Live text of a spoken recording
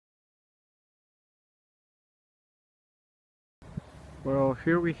Well,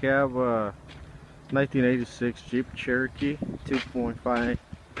 here we have a 1986 Jeep Cherokee 2.5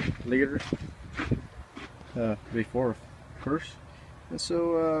 liters before first. And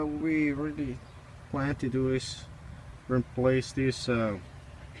so we really plan to do is replace this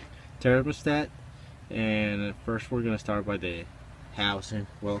thermostat. And first we're going to start by the housing.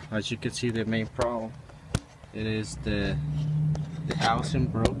 Well, as you can see, the main problem, it is the housing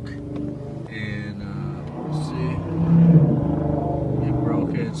broke. And let's see,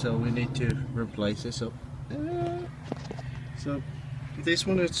 broken, so we need to replace it. So this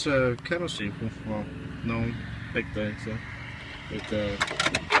one is kind of simple. Well, no big thing. So with a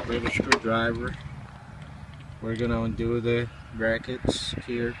little screwdriver, we're gonna undo the brackets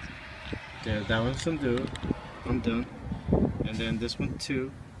here. Yeah, that one's undone. I'm done, and then this one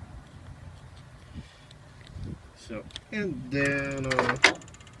too. So, and then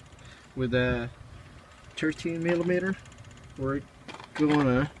with a 13 millimeter, we're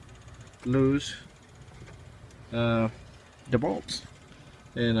gonna lose the bolts.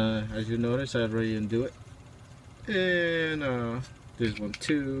 And as you notice, I already undo it. And this one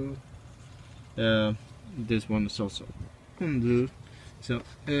too. This one is also undo. So,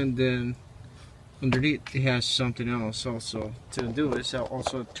 and then underneath it has something else also to do. It's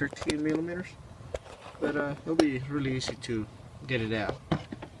also 13 millimeters, but it'll be really easy to get it out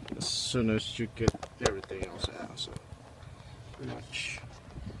as soon as you get everything else out. So pretty much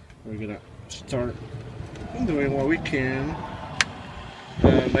we're gonna start doing what we can,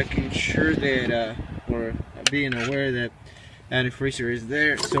 making sure that we're being aware that antifreezer is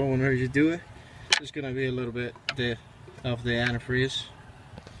there. So whenever you do it, there's gonna be a little bit of the antifreeze.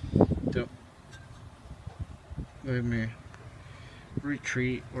 So let me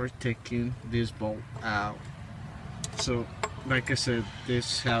retreat or taking this bolt out. So like I said,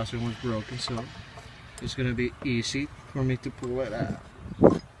 this housing was broken, so it's gonna be easy for me to pull it out.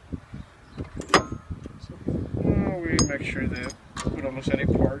 So we make sure that we don't lose any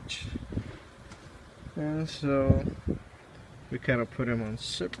parts, and so we kind of put them on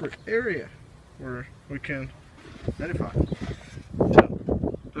separate area where we can identify. So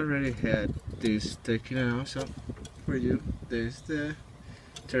I already had this taken out. So for you, there's the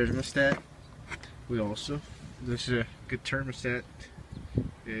thermostat. We also, this is a good thermostat.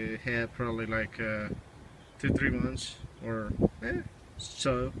 It had probably like 2-3 months, or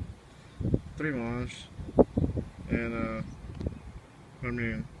so 3 months, and I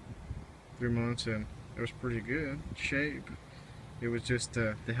mean 3 months, and it was pretty good shape. It was just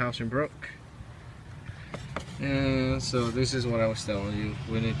the housing broke. And so this is what I was telling you,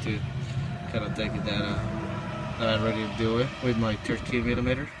 we need to kind of take that out. I'm ready to do it with my 13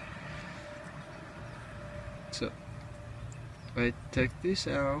 millimeter. So I take this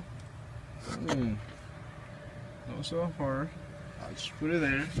out. Not so hard. I'll just put it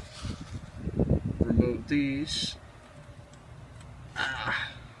there. Remove these.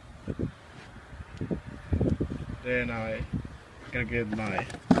 Then I gotta get the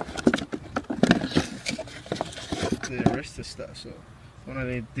rest of the stuff. So I'm gonna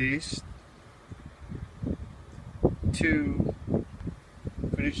need these to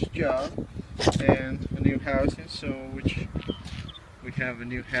finish the job, and a new housing. So which we have a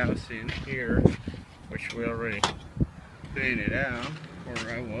new housing here, which we already painted out, or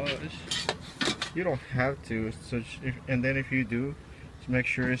I was. You don't have to. So and then if you do, just make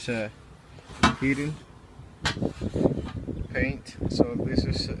sure it's a heating paint. So this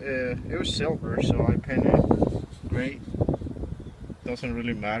is it was silver, so I painted it great. Doesn't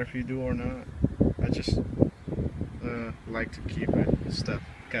really matter if you do or not. I just like to keep it stuff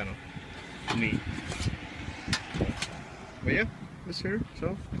kind of neat. But yeah, it's here.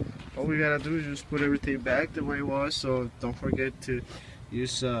 So all we gotta do is just put everything back the way it was. So don't forget to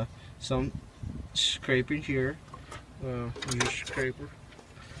use some scraping here. Use scraper,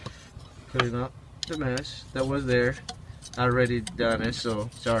 clean up the mess that was there. I already done it, so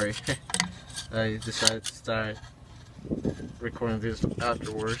sorry. I decided to start recording this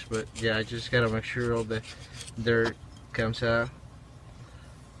afterwards, but yeah, I just gotta make sure all the dirt comes out.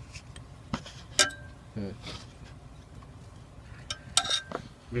 And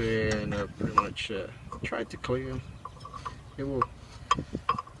pretty much try to clean. It will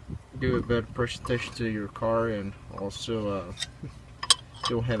do a better presentation to your car, and also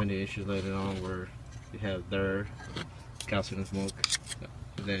you won't have any issues later on where you have dirt causing smoke.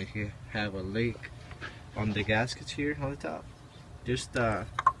 And then if you have a leak on the gaskets here on the top, just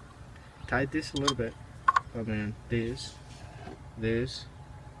tight this a little bit. I mean this,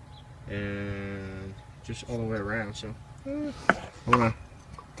 and just all the way around. So I'm gonna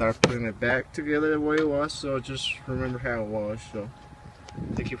start putting it back together the way it was. So just remember how it was. So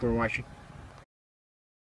Thank you for watching.